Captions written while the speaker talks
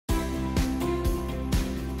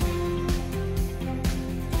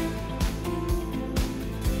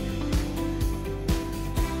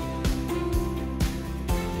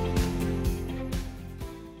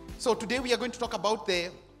So today we are going to talk about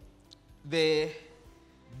the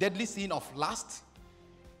deadly sin of lust.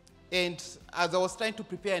 And as I was trying to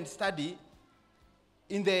prepare and study,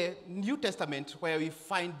 in the New Testament, where we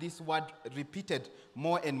find this word repeated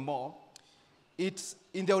more and more, it's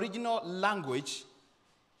in the original language.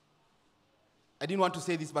 I didn't want to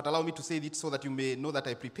say this, but allow me to say it so that you may know that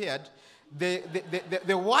I prepared. The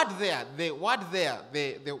word there,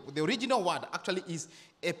 the original word actually is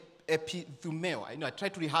epithumeo. I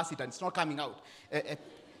tried to rehearse it and it's not coming out.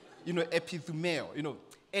 Epithumeo,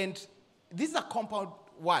 And this is a compound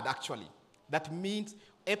word actually that means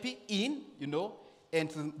epi, in, and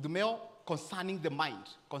thumeo, concerning the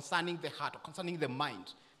mind, concerning the heart, or concerning the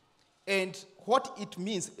mind. And what it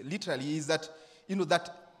means literally is that, that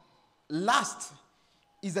lust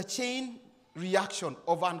is a chain reaction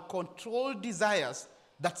of uncontrolled desires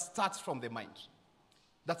that starts from the mind.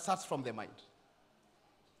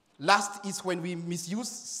 Lust is when we misuse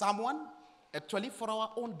someone actually for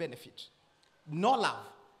our own benefit. No love.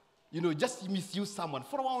 Just misuse someone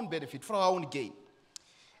for our own benefit, for our own gain.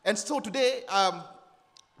 And so today,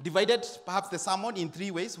 divided perhaps the sermon in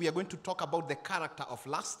three ways. We are going to talk about the character of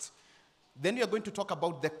lust. Then we are going to talk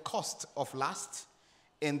about the cost of lust.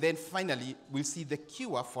 And then finally, we'll see the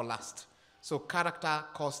cure for lust. So character,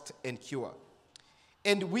 cost, and cure.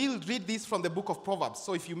 And we'll read this from the book of Proverbs.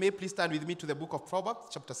 So if you may, please stand with me to the book of Proverbs,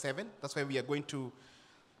 chapter 7. That's where we are going to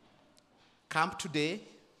camp today.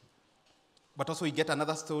 But also we get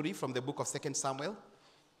another story from the book of 2 Samuel.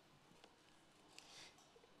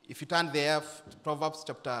 If you turn there, Proverbs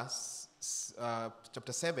chapter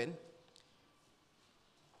 7,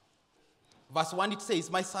 verse 1, it says,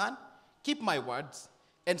 "My son, keep my words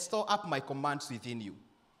and store up my commands within you.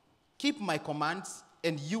 Keep my commands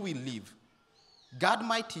and you will live. Guard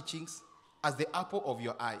my teachings as the apple of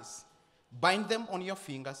your eyes. Bind them on your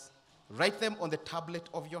fingers. Write them on the tablet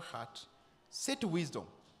of your heart. Say to wisdom,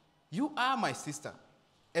 you are my sister,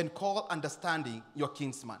 and call understanding your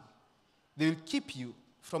kinsman. They will keep you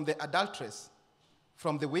from the adulteress,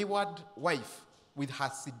 from the wayward wife with her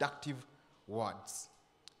seductive words."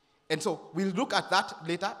 And so we'll look at that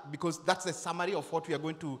later because that's a summary of what we are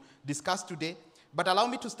going to discuss today. But allow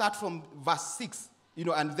me to start from verse 6,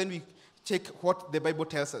 and then we check what the Bible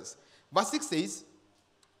tells us. Verse 6 says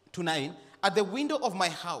to 9, "At the window of my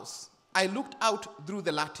house, I looked out through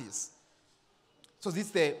the lattice." So this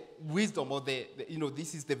is the wisdom, or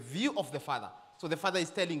this is the view of the father. So the father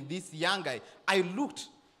is telling this young guy, "I looked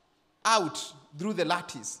out through the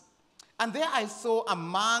lattice, and there I saw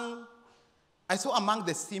among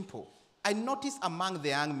the simple, I noticed among the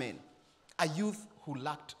young men, a youth who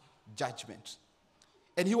lacked judgment.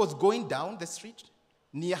 And he was going down the street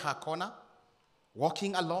near her corner,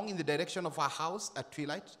 walking along in the direction of her house at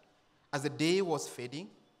twilight, as the day was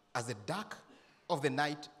fading, as the dark of the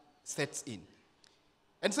night sets in."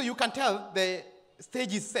 And so you can tell the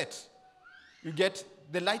stage is set. You get,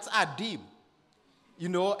 the lights are dim,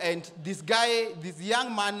 and this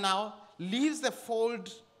young man now leaves the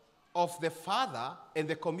fold of the father and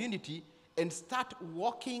the community and start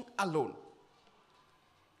walking alone.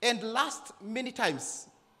 And lust many times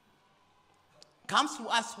comes to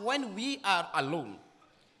us when we are alone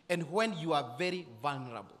and when you are very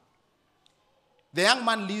vulnerable. The young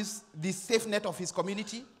man leaves the safe net of his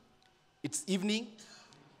community. It's evening.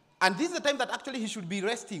 And this is the time that actually he should be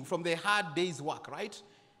resting from the hard day's work, right?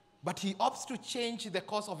 But he opts to change the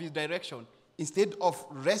course of his direction. Instead of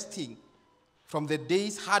resting from the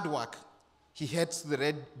day's hard work, he heads to the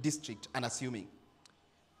red district, unassuming.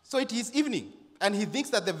 So it is evening, and he thinks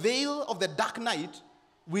that the veil of the dark night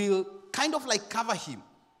will kind of like cover him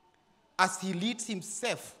as he leads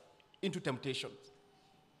himself into temptation.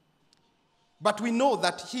 But we know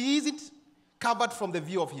that he isn't covered from the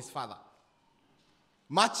view of his father,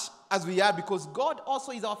 much as we are, because God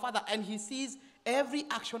also is our father, and he sees every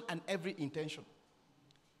action and every intention.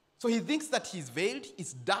 So he thinks that he's veiled,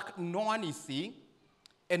 it's dark, no one is seeing,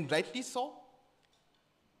 and rightly so.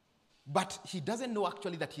 But he doesn't know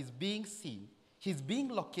actually that he's being seen, he's being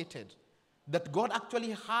located, that God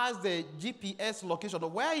actually has the GPS location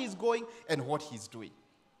of where he's going and what he's doing.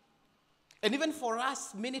 And even for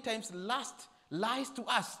us, many times lust lies to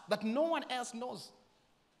us that no one else knows.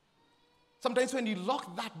 Sometimes when you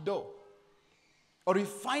lock that door, or we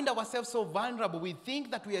find ourselves so vulnerable, we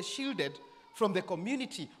think that we are shielded from the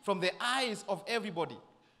community, from the eyes of everybody.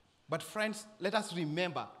 But friends, let us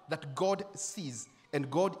remember that God sees and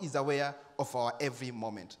God is aware of our every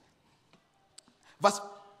moment. Verse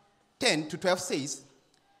 10 to 12 says,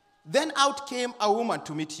 "Then out came a woman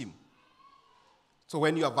to meet him." So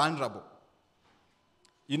when you are vulnerable,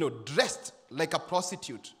 dressed like a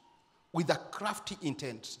prostitute with a crafty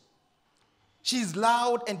intent, She is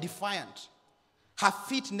loud and defiant. Her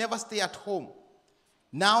feet never stay at home.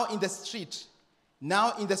 Now in the street,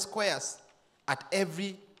 now in the squares, at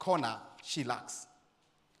every corner she lacks.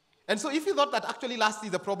 And so if you thought that actually lust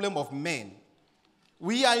is a problem of men,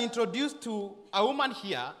 we are introduced to a woman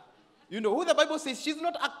here, who the Bible says she's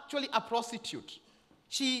not actually a prostitute.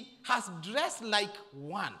 She has dressed like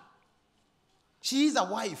one. She is a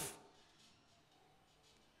wife.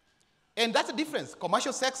 And that's the difference.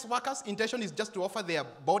 Commercial sex workers' intention is just to offer their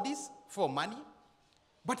bodies for money.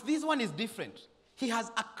 But this one is different. She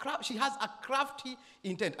has a crafty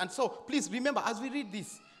intent. And so, please remember, as we read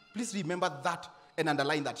this, please remember that and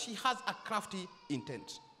underline that. She has a crafty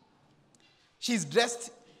intent. She's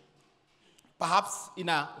dressed perhaps in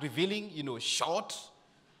a revealing, short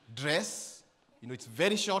dress. It's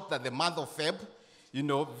very short, that the month of Feb,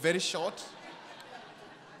 very short.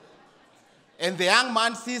 And the young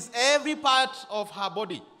man sees every part of her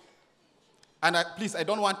body. And please, I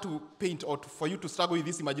don't want to paint or for you to struggle with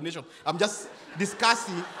this imagination. I'm just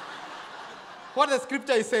discussing what the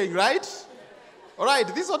scripture is saying, right? All right,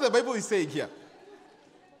 this is what the Bible is saying here.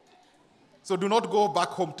 So do not go back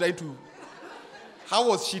home trying to, how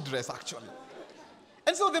was she dressed actually?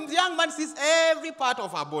 And so the young man sees every part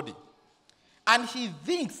of her body. And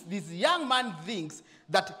this young man thinks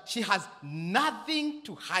that she has nothing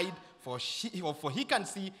to hide, for he can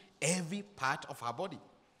see every part of her body.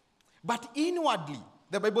 But inwardly,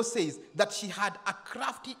 the Bible says that she had a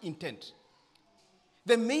crafty intent.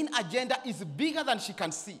 The main agenda is bigger than she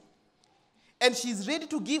can see. And she's ready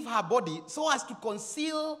to give her body so as to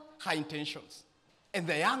conceal her intentions. And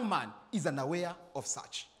the young man is unaware of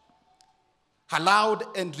such. Her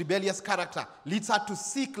loud and rebellious character leads her to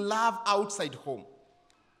seek love outside home.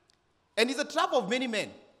 And it's a trap of many men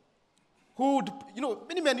who would,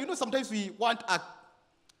 many men, sometimes we want a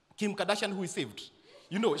Kim Kardashian who is saved.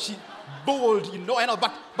 She bold,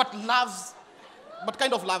 but loves, but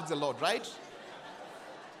kind of loves the Lord, right?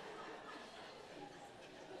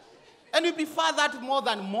 And we prefer that more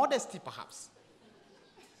than modesty, perhaps.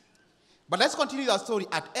 But let's continue the story.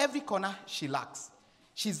 At every corner she lacks.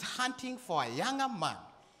 She's hunting for a younger man,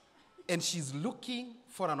 and she's looking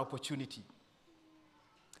for an opportunity.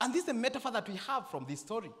 And this is the metaphor that we have from this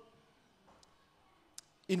story.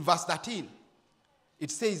 In verse 13,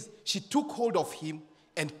 it says, she took hold of him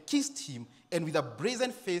and kissed him, and with a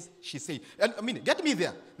brazen face she said, get me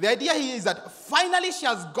there. The idea here is that finally she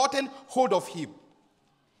has gotten hold of him.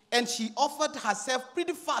 And she offered herself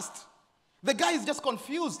pretty fast. The guy is just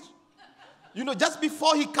confused. Just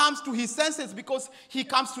before he comes to his senses, because he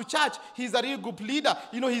comes to church, he's a real group leader.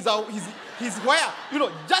 He's where?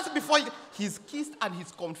 Just before he's kissed and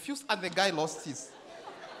he's confused, and the guy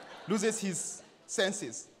loses his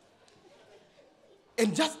senses.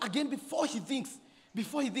 And just again, before he thinks,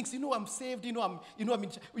 I'm saved,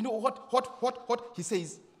 what? He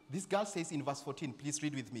says, this girl says in verse 14, please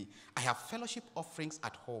read with me. I have fellowship offerings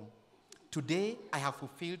at home. Today I have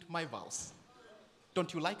fulfilled my vows.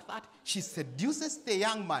 Don't you like that? She seduces the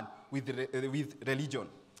young man with religion.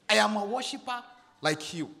 I am a worshiper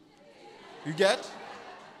like you. You get?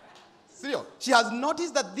 Serious. She has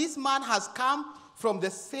noticed that this man has come from the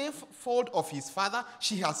safe fold of his father.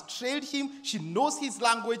 She has trailed him. She knows his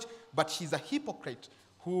language, but she's a hypocrite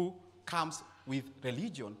who comes with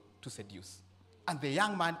religion to seduce. And the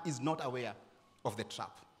young man is not aware of the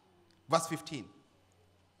trap. Verse 15.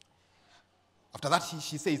 After that,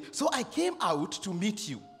 she says, so I came out to meet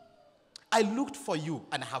you. I looked for you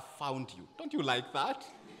and I have found you. Don't you like that?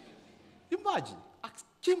 Imagine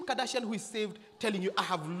Kim Kardashian, who is saved, telling you, I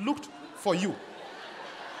have looked for you.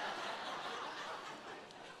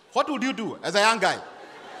 What would you do as a young guy?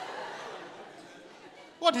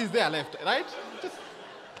 What is there left, right?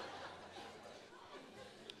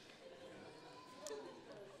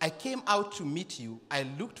 I came out to meet you, I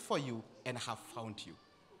looked for you, and have found you.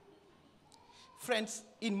 Friends,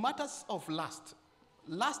 in matters of lust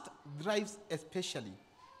drives especially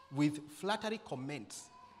with flattery comments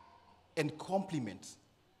and compliments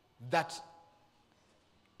that,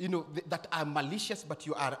 that are malicious, but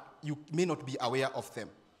you may not be aware of them.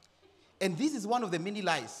 And this is one of the many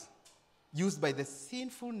lies used by the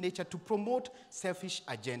sinful nature to promote selfish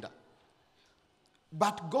agenda.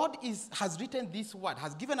 But God has written this word,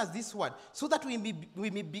 has given us this word, so that we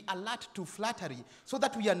may be alert to flattery, so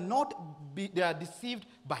that we are not deceived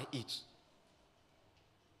by it.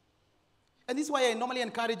 And this is why I normally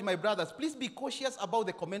encourage my brothers, please be cautious about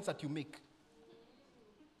the comments that you make.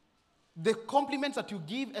 The compliments that you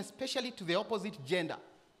give, especially to the opposite gender,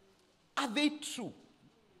 are they true?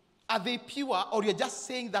 Are they pure? Or you're just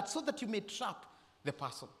saying that so that you may trap the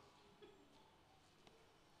person?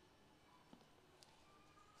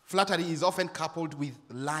 flattery is often coupled with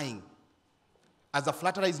lying, as the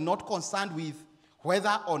flatterer is not concerned with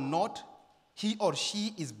whether or not he or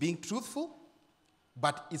she is being truthful,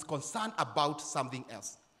 but is concerned about something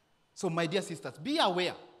else. So, my dear sisters, be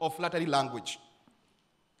aware of flattery language.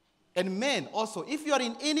 And men also, if you are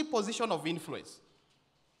in any position of influence,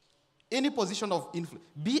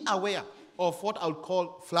 be aware of what I'll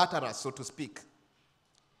call flatterers, so to speak.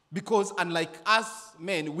 Because unlike us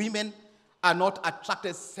men, women are not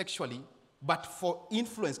attracted sexually, but for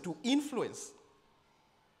influence, to influence.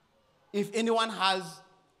 If anyone has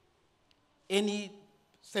any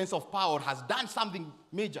sense of power, has done something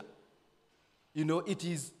major, it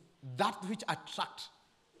is that which attracts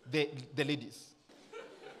the ladies.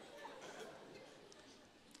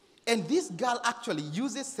 And this girl actually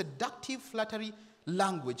uses seductive flattery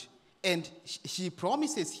language, and she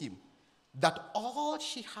promises him that all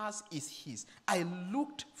she has is his. I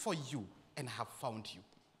looked for you and have found you.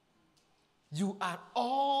 You are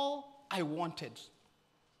all I wanted.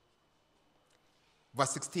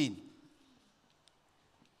 Verse 16.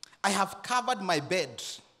 I have covered my bed.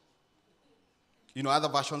 Other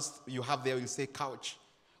versions you have there, you say couch,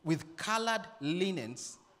 with colored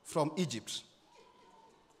linens from Egypt.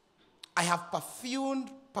 I have perfumed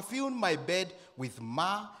my bed with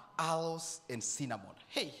myrrh, aloes, and cinnamon.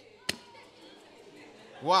 Hey.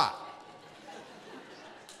 Wow.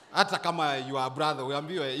 Hata kama you are brother,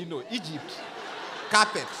 uambiwe, Egypt,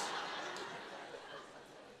 carpet,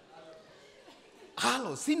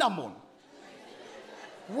 aloe, cinnamon.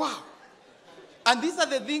 Wow. And these are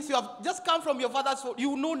the things you have just come from your father's home.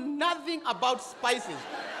 You know nothing about spices,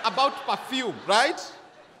 about perfume, right?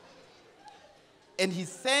 And his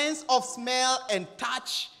sense of smell and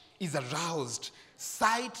touch is aroused.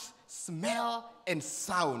 Sight, smell, and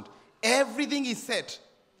sound. Everything is set.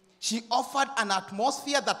 She offered an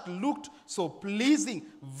atmosphere that looked so pleasing,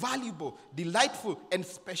 valuable, delightful, and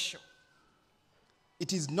special.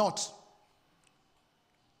 It is not.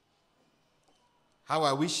 How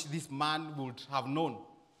I wish this man would have known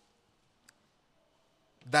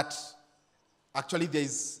that actually there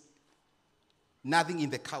is nothing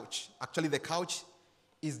in the couch. Actually, the couch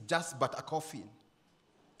is just but a coffin.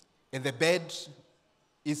 And the bed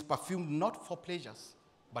is perfumed not for pleasures,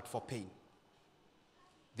 but for pain.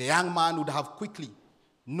 The young man would have quickly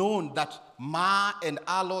known that myrrh and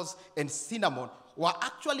aloes and cinnamon were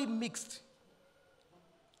actually mixed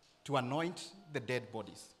to anoint the dead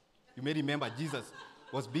bodies. You may remember Jesus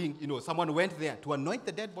was being, someone went there to anoint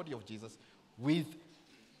the dead body of Jesus with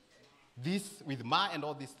myrrh and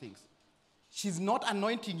all these things. She's not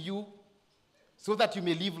anointing you so that you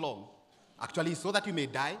may live long. Actually, so that you may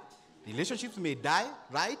die. Relationships may die,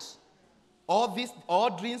 right? All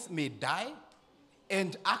dreams may die.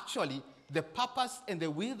 And actually, the purpose and the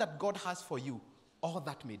will that God has for you, all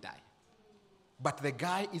that may die. But the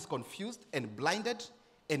guy is confused and blinded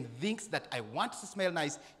and thinks that I want to smell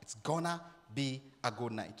nice. It's gonna be a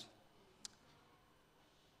good night.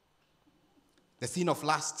 The sin of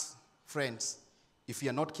lust, friends, if you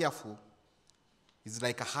are not careful, is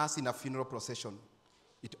like a hearse in a funeral procession.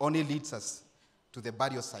 It only leads us to the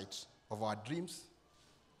burial site of our dreams,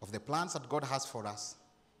 of the plans that God has for us,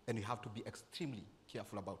 and we have to be extremely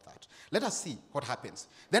careful about that. Let us see what happens.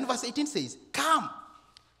 Then verse 18 says, come,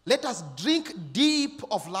 let us drink deep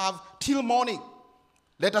of love till morning.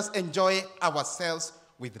 Let us enjoy ourselves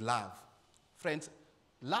with love. Friends,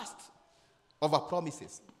 lust over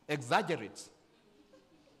promises exaggerates.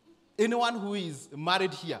 Anyone who is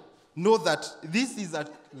married here know that this is a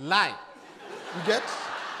lie. You get?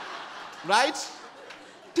 Right?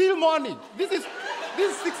 Till morning. This is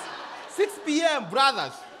 6 p.m.,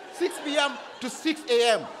 brothers. 6 p.m. to 6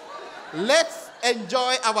 a.m. Let's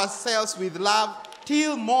enjoy ourselves with love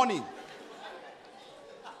till morning.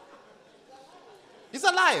 It's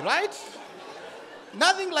a lie, right?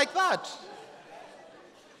 Nothing like that.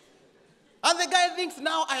 And the guy thinks,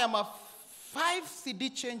 now I am a 5 CD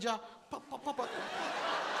changer.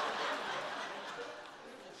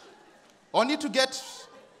 Only to get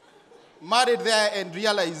married there and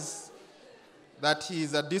realize that he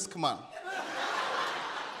is a disc man.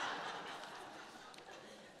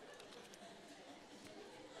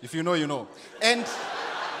 If you know, you know. And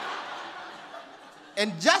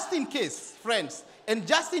just in case, friends, and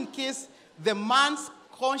just in case the man's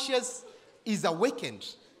conscience is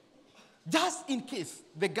awakened, just in case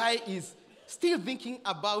the guy is still thinking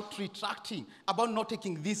about retracting, about not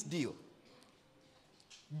taking this deal,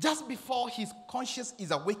 just before his conscience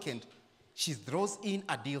is awakened, she throws in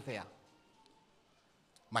a deal there.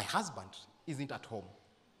 My husband isn't at home.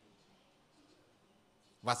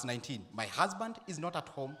 Verse 19, my husband is not at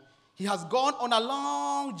home. He has gone on a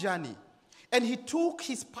long journey, and he took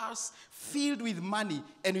his purse filled with money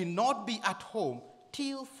and will not be at home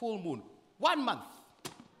till full moon. 1 month.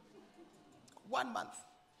 1 month.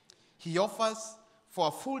 He offers for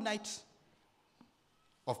a full night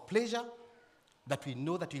of pleasure that we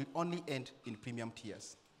know that will only end in premium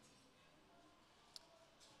tears.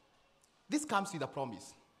 This comes with a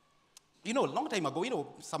promise. A long time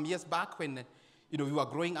ago, some years back when, we were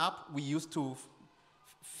growing up, we used to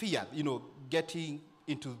fear, getting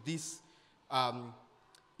into this,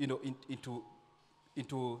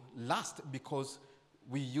 into lust, because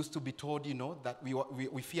we used to be told, that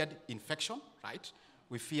we feared infection, right?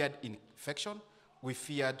 We feared infection. We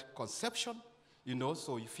feared conception,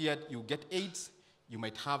 so you feared you get AIDS, you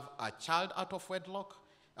might have a child out of wedlock,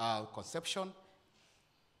 conception.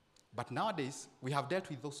 But nowadays, we have dealt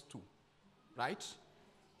with those two, right?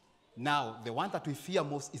 Now, the one that we fear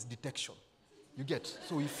most is detection. You get?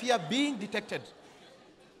 So we fear being detected.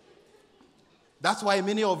 That's why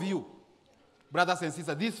many of you, brothers and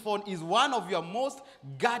sisters, this phone is one of your most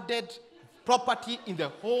guarded property in the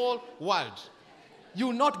whole world. You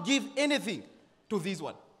will not give anything to this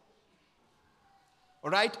one.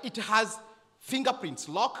 All right? It has fingerprints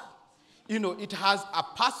lock. It has a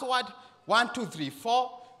password, 1, 2, 3,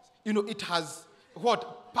 4. It has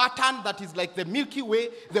what? Pattern that is like the Milky Way,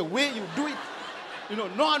 the way you do it.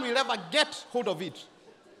 No one will ever get hold of it.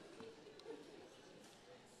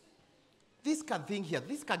 This thing here,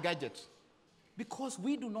 this gadget, because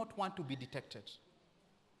we do not want to be detected.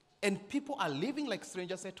 And people are living like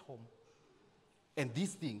strangers at home. And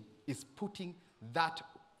this thing is putting that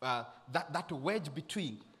wedge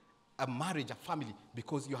between a marriage, a family,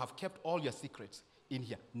 because you have kept all your secrets in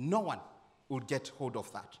here. No one will get hold of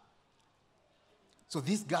that. So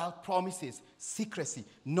this girl promises secrecy.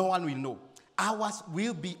 No one will know. Ours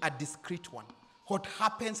will be a discreet one. What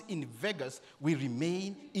happens in Vegas will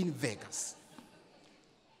remain in Vegas.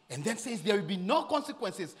 And then says there will be no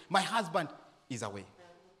consequences. My husband is away.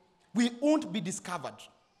 We won't be discovered.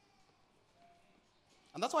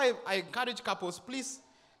 And that's why I encourage couples, please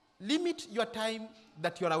limit your time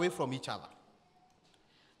that you're away from each other.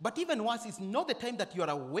 But even once, it's not the time that you're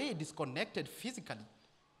away, disconnected physically.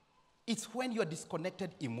 It's when you're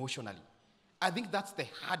disconnected emotionally. I think that's the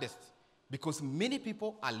hardest, because many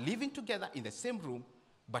people are living together in the same room,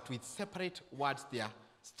 but with separate worlds. They are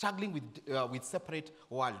struggling with separate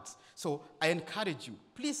worlds. So I encourage you,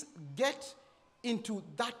 please get into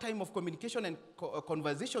that time of communication and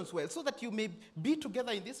conversations well, so that you may be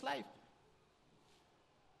together in this life.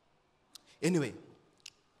 Anyway,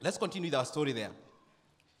 let's continue with our story there.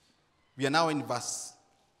 We are now in verse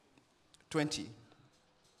 21.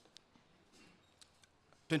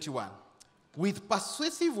 With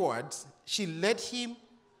persuasive words, she led him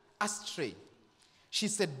astray. She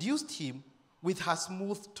seduced him with her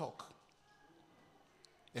smooth talk.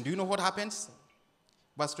 And do you know what happens?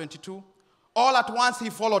 Verse 22. All at once he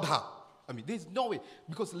followed her. There's no way.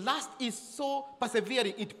 Because lust is so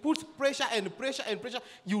persevering. It puts pressure and pressure and pressure.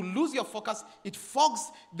 You lose your focus. It fogs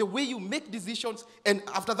the way you make decisions. And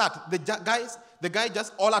after that, the guy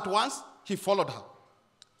just all at once, he followed her.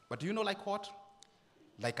 But do you know like what?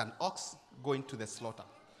 Like an ox going to the slaughter.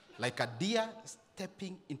 Like a deer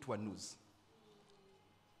stepping into a noose.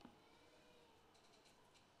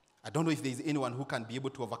 I don't know if there is anyone who can be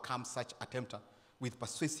able to overcome such a tempter. With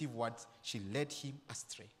persuasive words, she led him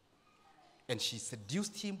astray. And she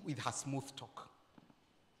seduced him with her smooth talk.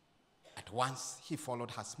 At once, he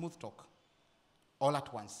followed her smooth talk. All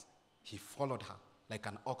at once, he followed her like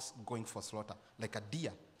an ox going for slaughter, like a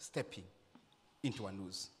deer stepping into a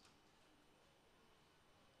noose.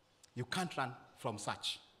 You can't run from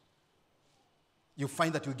such. You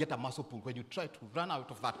find that you get a muscle pull. When you try to run out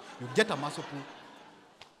of that, you get a muscle pull.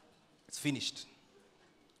 It's finished.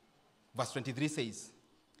 Verse 23 says,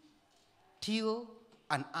 till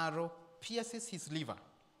an arrow pierces his liver,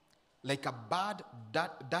 like a bird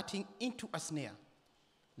darting into a snare,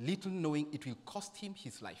 little knowing it will cost him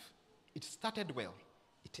his life. It started well.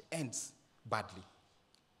 It ends badly.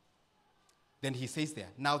 Then he says there,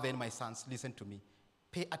 now then, my sons, listen to me.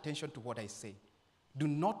 Pay attention to what I say. Do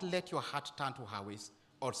not let your heart turn to her ways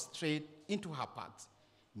or stray into her paths.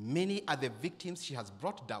 Many are the victims she has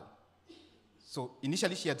brought down. So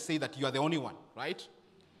initially she had said that you are the only one, right?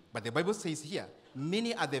 But the Bible says here,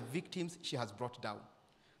 many are the victims she has brought down.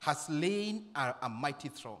 Her slain are a mighty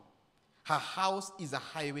throng. Her house is a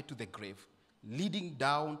highway to the grave, leading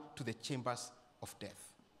down to the chambers of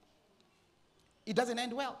death. It doesn't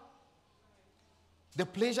end well. The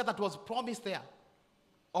pleasure that was promised there,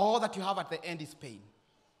 all that you have at the end is pain.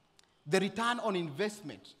 The return on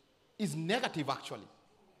investment is negative, actually.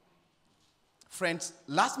 Friends,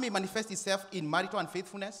 lust may manifest itself in marital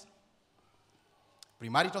unfaithfulness,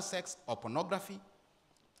 premarital sex, or pornography.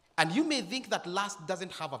 And you may think that lust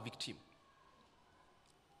doesn't have a victim.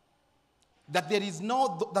 That there is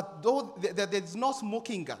no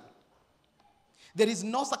smoking gun. There is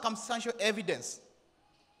no circumstantial evidence.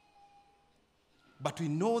 But we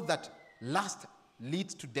know that lust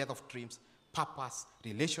leads to death of dreams, purpose,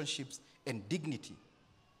 relationships, and dignity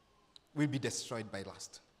will be destroyed by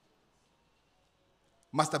lust.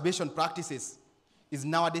 Masturbation practices is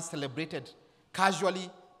nowadays celebrated casually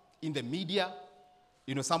in the media.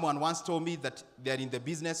 Someone once told me that they're in the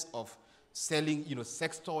business of selling,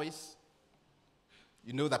 sex toys.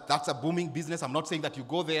 That's a booming business. I'm not saying that you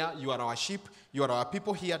go there. You are our sheep. You are our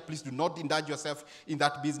people here. Please do not indulge yourself in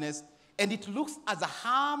that business. And it looks as a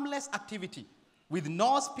harmless activity with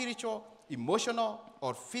no spiritual, emotional,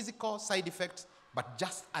 or physical side effects, but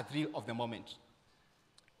just a thrill of the moment.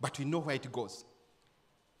 But we know where it goes.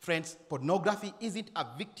 Friends, pornography isn't a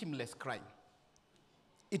victimless crime.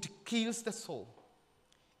 It kills the soul.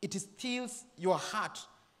 It steals your heart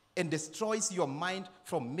and destroys your mind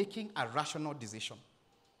from making a rational decision.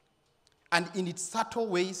 And in its subtle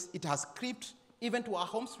ways, it has crept even to our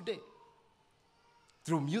homes today.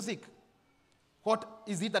 Through music, what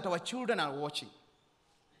is it that our children are watching?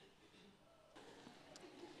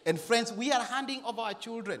 And friends, we are handing over our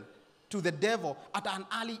children to the devil at an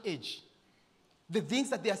early age. The things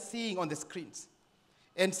that they are seeing on the screens.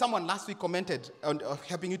 And someone last week commented on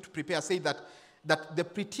helping you to prepare, said that the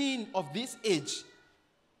preteen of this age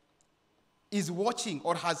is watching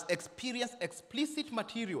or has experienced explicit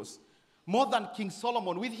materials more than King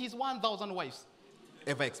Solomon with his 1,000 wives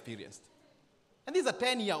ever experienced. And these are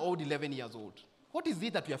 10-year-old, 11 years old. What is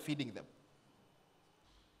it that we are feeding them?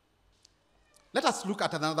 Let us look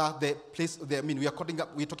at another place.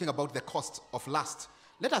 We're talking about the cost of lust.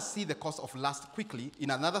 Let us see the cost of lust quickly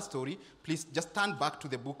in another story. Please just turn back to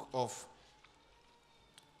the book of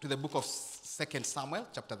 2 Samuel,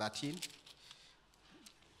 chapter 13.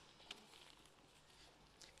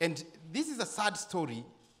 And this is a sad story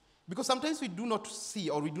because sometimes we do not see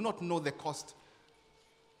or we do not know the cost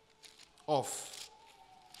of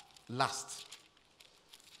lust.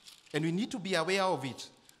 And we need to be aware of it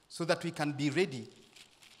so that we can be ready.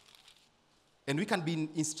 And we can be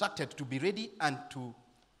instructed to be ready and to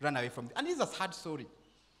run away from it. And this is a sad story.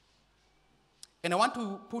 And I want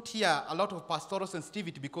to put here a lot of pastoral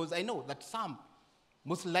sensitivity because I know that some,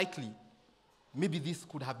 most likely, maybe this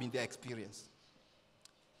could have been their experience.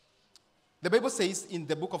 The Bible says in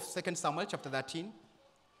the book of 2 Samuel, chapter 13,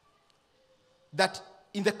 that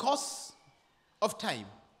in the course of time,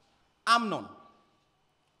 Amnon,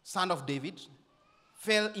 son of David,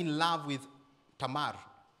 fell in love with Tamar,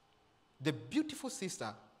 the beautiful sister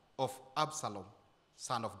of Absalom,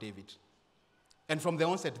 son of David. And from the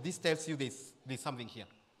onset, this tells you there's something here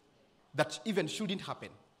that even shouldn't happen.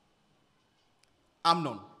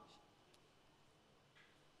 Amnon,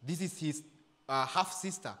 this is his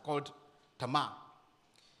half-sister called Tamar.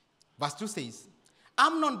 Verse 2 says,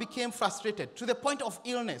 Amnon became frustrated to the point of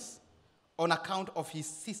illness on account of his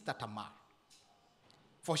sister Tamar.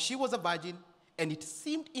 For she was a virgin, and it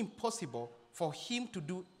seemed impossible for him to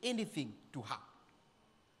do anything to her.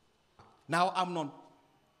 Now Amnon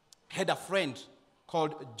had a friend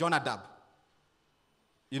called Jonadab.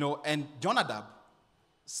 And Jonadab,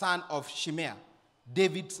 son of Shimeah,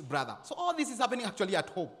 David's brother. So all this is happening actually at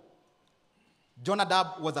home.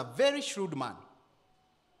 Jonadab was a very shrewd man.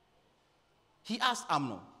 He asked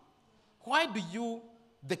Amnon, why do you,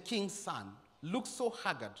 the king's son, look so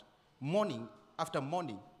haggard morning after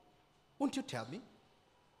morning? Won't you tell me?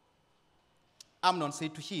 Amnon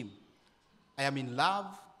said to him, I am in love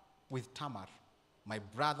with Tamar, my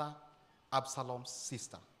brother Absalom's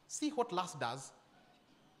sister. See what lust does?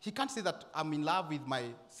 He can't say that I'm in love with my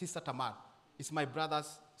sister Tamar. It's my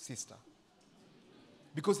brother's sister.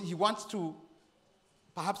 Because he wants to,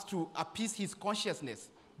 perhaps to appease his consciousness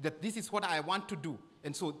that this is what I want to do.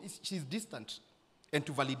 And so she's distant. And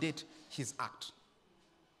to validate his act.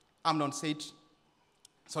 Amnon said,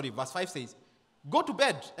 verse 5 says, go to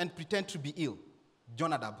bed and pretend to be ill.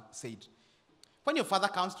 Jonadab said, when your father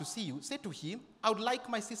comes to see you, say to him, I would like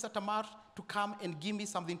my sister Tamar to come and give me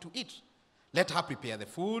something to eat. Let her prepare the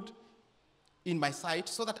food in my sight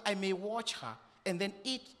so that I may watch her and then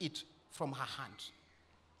eat it from her hand.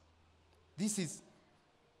 This is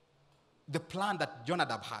the plan that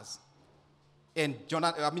Jonadab has. And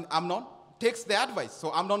Amnon takes the advice.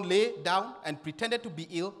 So Amnon lay down and pretended to be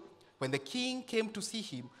ill. When the king came to see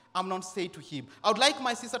him, Amnon said to him, I would like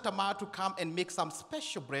my sister Tamar to come and make some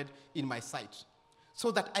special bread in my sight,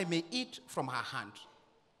 so that I may eat from her hand.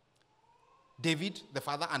 David, the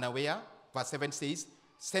father, unaware, verse 7 says,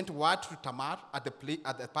 sent word to Tamar at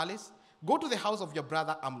the palace, go to the house of your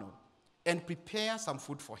brother Amnon and prepare some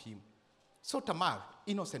food for him. So Tamar,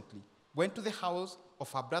 innocently, went to the house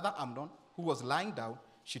of her brother Amnon, who was lying down.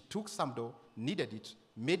 She took some dough, kneaded it,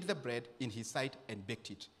 made the bread in his sight, and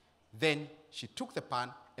baked it. Then she took the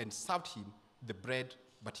pan and served him the bread,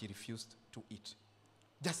 but he refused to eat.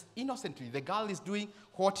 Just innocently, the girl is doing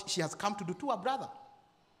what she has come to do to her brother.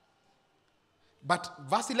 But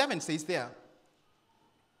verse 11 says there,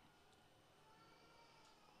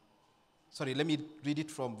 sorry, let me read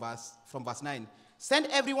it from verse 9. Send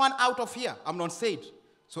everyone out of here, Amnon said.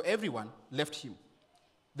 So everyone left him.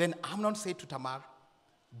 Then Amnon said to Tamar,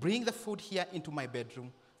 bring the food here into my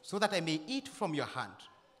bedroom so that I may eat from your hand.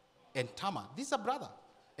 And Tamar, this is a brother,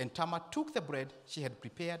 and Tamar took the bread she had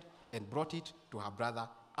prepared and brought it to her brother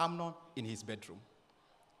Amnon in his bedroom,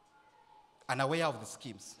 unaware of the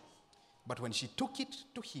schemes. But when she took it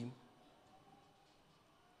to him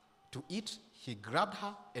to eat, he grabbed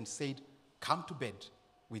her and said, come to bed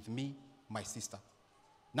with me, my sister.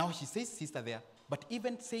 Now he says sister there, but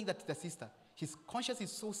even saying that to the sister, his conscience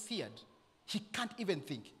is so seared, he can't even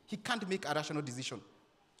think. He can't make a rational decision.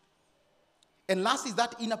 And last is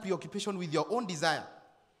that inner preoccupation with your own desire,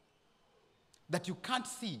 that you can't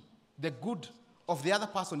see the good of the other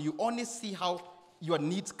person. You only see how your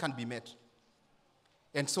needs can be met.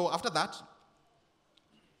 And so after that,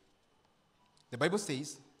 the Bible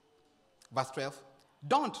says, verse 12,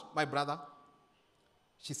 don't, my brother,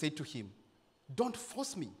 she said to him, don't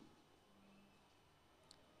force me.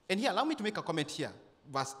 And here, allow me to make a comment here.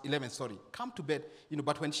 Verse 11, sorry. Come to bed.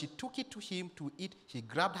 But when she took it to him to eat, he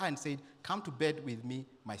grabbed her and said, come to bed with me,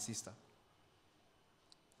 my sister.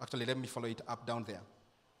 Actually, let me follow it up down there.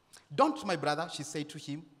 Don't, my brother, she said to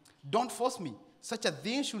him, don't force me. Such a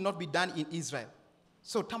thing should not be done in Israel.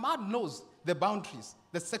 So Tamar knows the boundaries,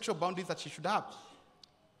 the sexual boundaries that she should have.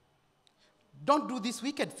 Don't do this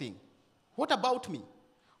wicked thing. What about me?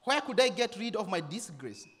 Where could I get rid of my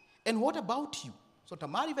disgrace? And what about you? So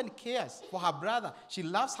Tamar even cares for her brother. She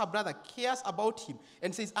loves her brother, cares about him,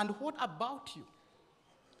 and says, and what about you?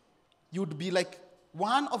 You'd be like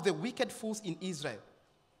one of the wicked fools in Israel.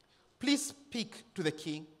 Please speak to the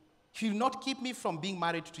king. He will not keep me from being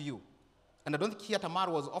married to you. And I don't think here Tamar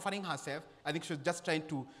was offering herself. I think she was just trying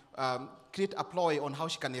to create a ploy on how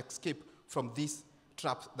she can escape from this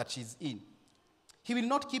trap that she's in. He will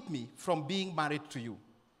not keep me from being married to you.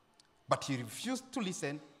 But he refused to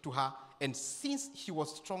listen to her, and since he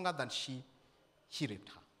was stronger than she, he raped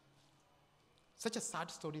her. Such a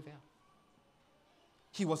sad story there.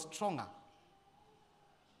 He was stronger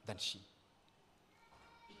than she.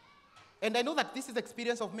 And I know that this is the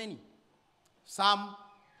experience of many. Some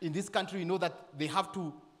in this country know that they have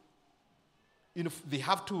to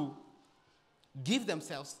give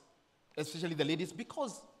themselves, especially the ladies,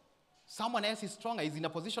 because someone else is stronger, is in a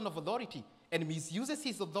position of authority, and misuses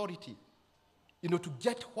his authority, to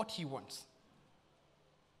get what he wants.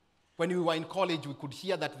 When we were in college, we could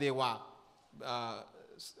hear that there were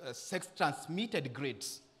sex-transmitted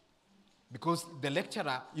grades. Because the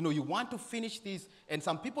lecturer, you want to finish this, and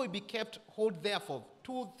some people will be kept hold there for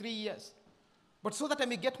 2-3 years. But so that I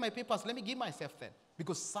may get my papers, let me give myself then,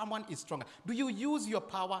 because someone is stronger. Do you use your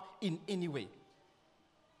power in any way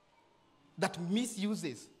that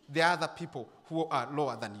misuses the other people who are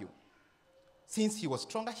lower than you? Since he was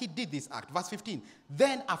stronger, he did this act. Verse 15,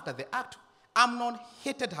 then after the act, Amnon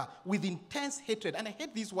hated her with intense hatred. And I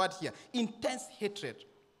hate this word here, intense hatred.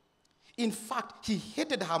 In fact, he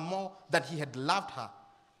hated her more than he had loved her.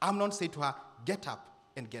 Amnon said to her, get up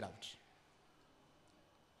and get out.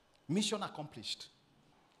 Mission accomplished.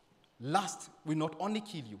 Lust will not only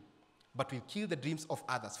kill you, but will kill the dreams of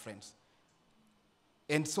others, friends.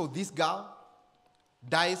 And so this girl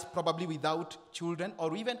dies probably without children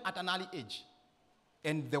or even at an early age.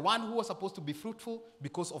 And the one who was supposed to be fruitful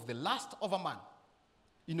because of the lust of a man,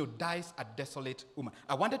 dies a desolate woman.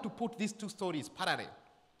 I wanted to put these two stories parallel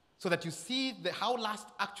so that you see how lust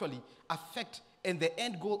actually affects and the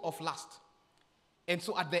end goal of lust. And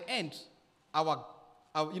so at the end,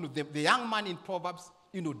 the young man in Proverbs,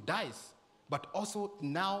 dies, but also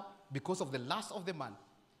now because of the lust of the man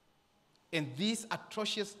and this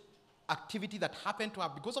atrocious activity that happened to her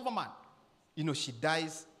because of a man, she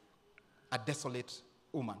dies a desolate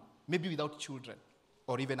woman, maybe without children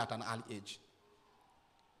or even at an early age.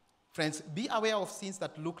 Friends, be aware of sins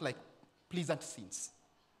that look like pleasant sins.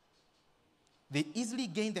 They easily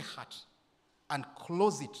gain the heart and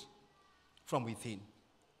close it from within.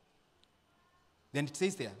 Then it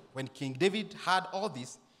says there, when King David heard all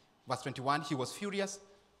this, verse 21, he was furious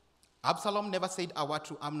Absalom never said a word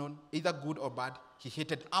to Amnon, either good or bad. He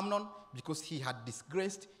hated Amnon because he had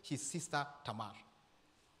disgraced his sister Tamar.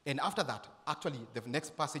 And after that, actually, the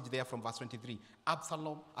next passage there from verse 23,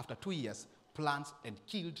 Absalom, after 2 years, plans and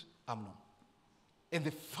killed Amnon. And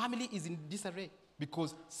the family is in disarray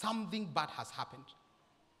because something bad has happened.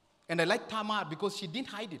 And I like Tamar because she didn't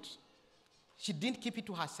hide it. She didn't keep it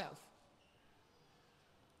to herself.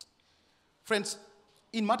 Friends,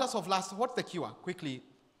 in matters of lust, what's the cure? Quickly,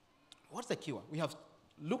 what's the cure? We have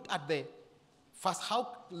looked at the first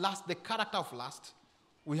how lust, the character of lust.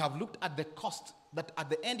 We have looked at the cost that at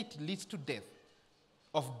the end it leads to death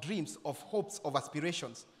of dreams, of hopes, of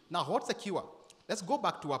aspirations. Now, what's the cure? Let's go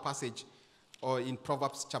back to our passage or in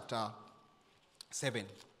Proverbs chapter 7,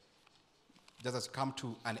 just as we come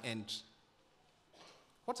to an end.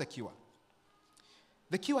 What's the cure?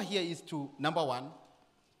 The cure here is to, number one,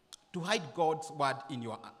 to hide God's word in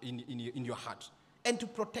your heart and to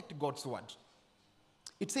protect God's word.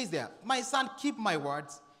 It says there, my son, keep my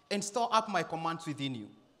words and store up my commands within you.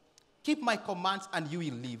 Keep my commands and you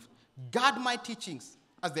will live. Guard my teachings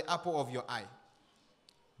as the apple of your eye.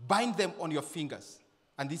 Bind them on your fingers.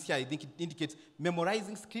 And this here, I think it indicates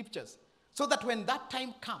memorizing scriptures. So that when that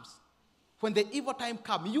time comes, when the evil time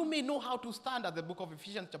comes, you may know how to stand, as the book of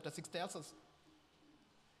Ephesians chapter 6 tells us.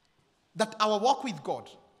 That our walk with God,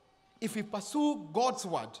 if we pursue God's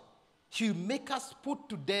word, he will make us put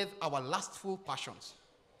to death our lustful passions.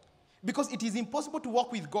 Because it is impossible to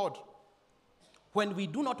walk with God when we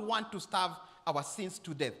do not want to starve our sins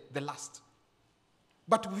to death, the lust.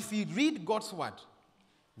 But if we read God's word,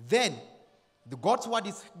 then the God's word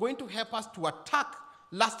is going to help us to attack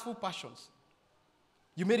lustful passions.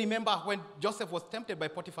 You may remember when Joseph was tempted by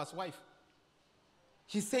Potiphar's wife.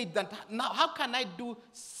 He said that, now how can I do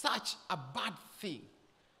such a bad thing?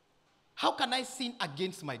 How can I sin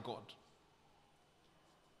against my God?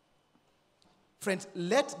 Friends,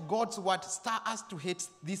 let God's word stir us to hate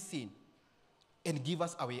this sin and give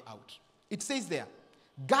us a way out. It says there,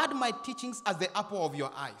 guard my teachings as the apple of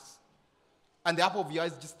your eyes. And the apple of your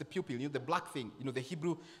eyes is just the pupil, the black thing. The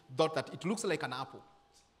Hebrew thought that it looks like an apple.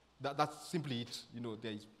 That's simply it.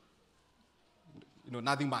 There is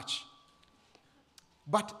nothing much.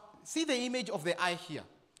 But see the image of the eye here.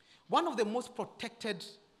 One of the most protected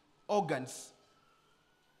organs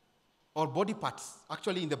or body parts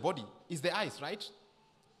actually in the body is the eyes, right?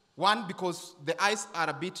 One, because the eyes are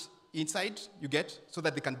a bit inside, so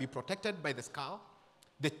that they can be protected by the skull.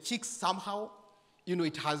 The cheeks somehow,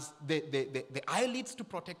 it has the eyelids to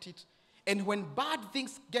protect it. And when bad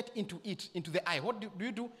things get into the eye, what do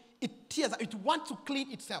you do? It tears, it wants to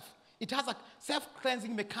clean itself. It has a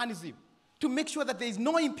self-cleansing mechanism to make sure that there is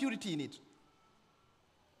no impurity in it.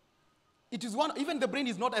 Even the brain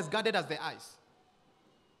is not as guarded as the eyes.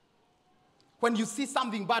 When you see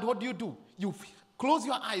something bad, what do? You close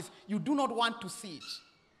your eyes. You do not want to see it.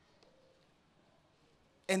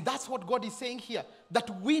 And that's what God is saying here,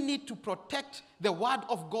 that we need to protect the word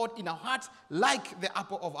of God in our hearts like the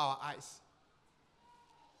apple of our eyes.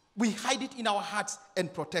 We hide it in our hearts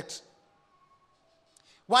and protect.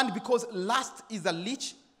 One, because lust is a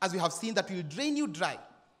leech, as we have seen, that will drain you dry.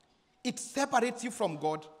 It separates you from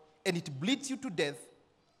God, and it bleeds you to death.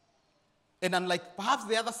 And unlike perhaps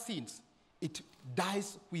the other sins, it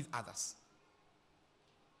dies with others.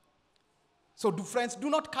 So, friends, do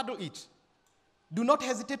not cuddle it. Do not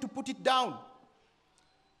hesitate to put it down.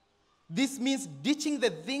 This means ditching the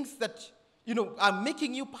things that, are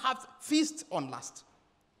making you perhaps feast on lust.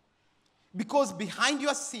 Because behind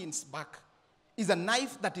your sins back is a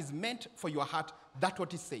knife that is meant for your heart. That's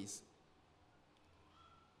what it says.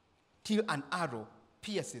 Till an arrow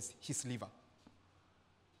pierces his liver.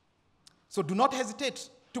 So do not hesitate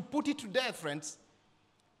to put it to death, friends.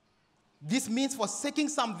 This means forsaking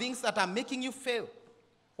some things that are making you fail.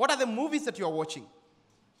 What are the movies that you are watching?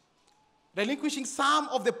 Relinquishing some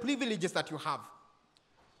of the privileges that you have.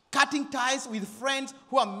 Cutting ties with friends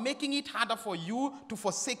who are making it harder for you to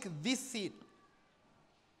forsake this sin.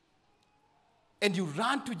 And you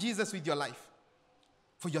run to Jesus with your life,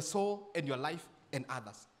 for your soul and your life and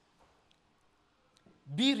others.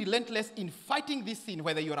 Be relentless in fighting this sin,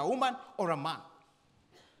 whether you're a woman or a man.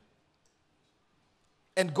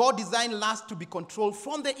 And God designed lust to be controlled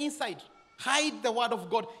from the inside. Hide the word of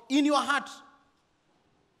God in your heart.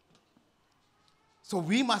 So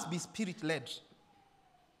we must be spirit-led.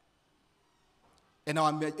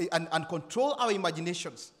 And control our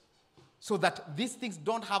imaginations so that these things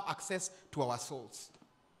don't have access to our souls.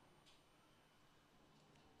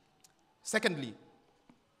 Secondly,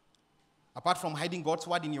 apart from hiding God's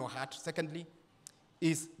word in your heart, secondly,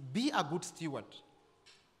 is be a good steward.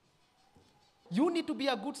 You need to be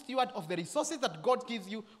a good steward of the resources that God gives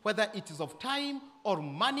you, whether it is of time or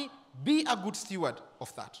money. Be a good steward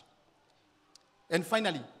of that. And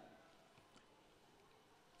finally,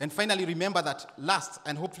 remember that lust,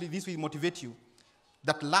 and hopefully this will motivate you,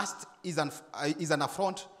 that lust is an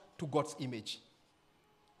affront to God's image.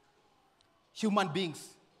 Human beings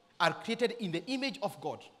are created in the image of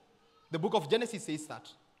God. The book of Genesis says that.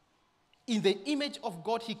 In the image of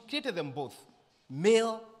God, he created them both,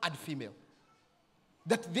 male and female.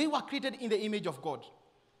 That they were created in the image of God.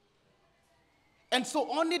 And so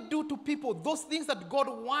only do to people those things that God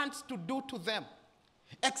wants to do to them.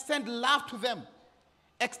 Extend love to them.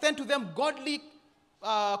 Extend to them godly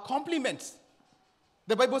compliments.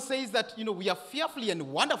 The Bible says that, we are fearfully and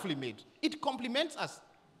wonderfully made. It compliments us.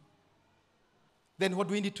 Then what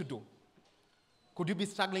do we need to do? Could you be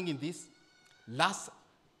struggling in this? Lust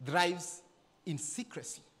thrives in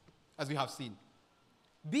secrecy, as we have seen.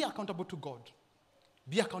 Be accountable to God.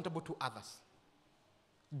 Be accountable to others.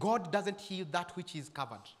 God doesn't heal that which is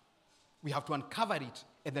covered. We have to uncover it,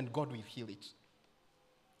 and then God will heal it.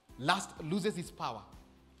 Lust loses its power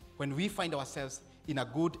when we find ourselves in a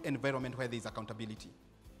good environment where there is accountability.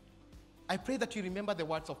 I pray that you remember the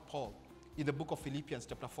words of Paul in the book of Philippians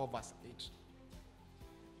chapter 4, verse 8.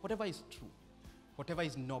 Whatever is true, whatever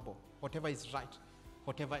is noble, whatever is right,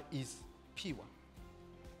 whatever is pure,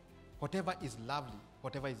 whatever is lovely,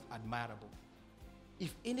 whatever is admirable,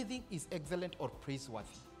 if anything is excellent or praiseworthy,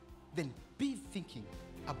 then be thinking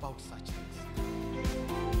about such things.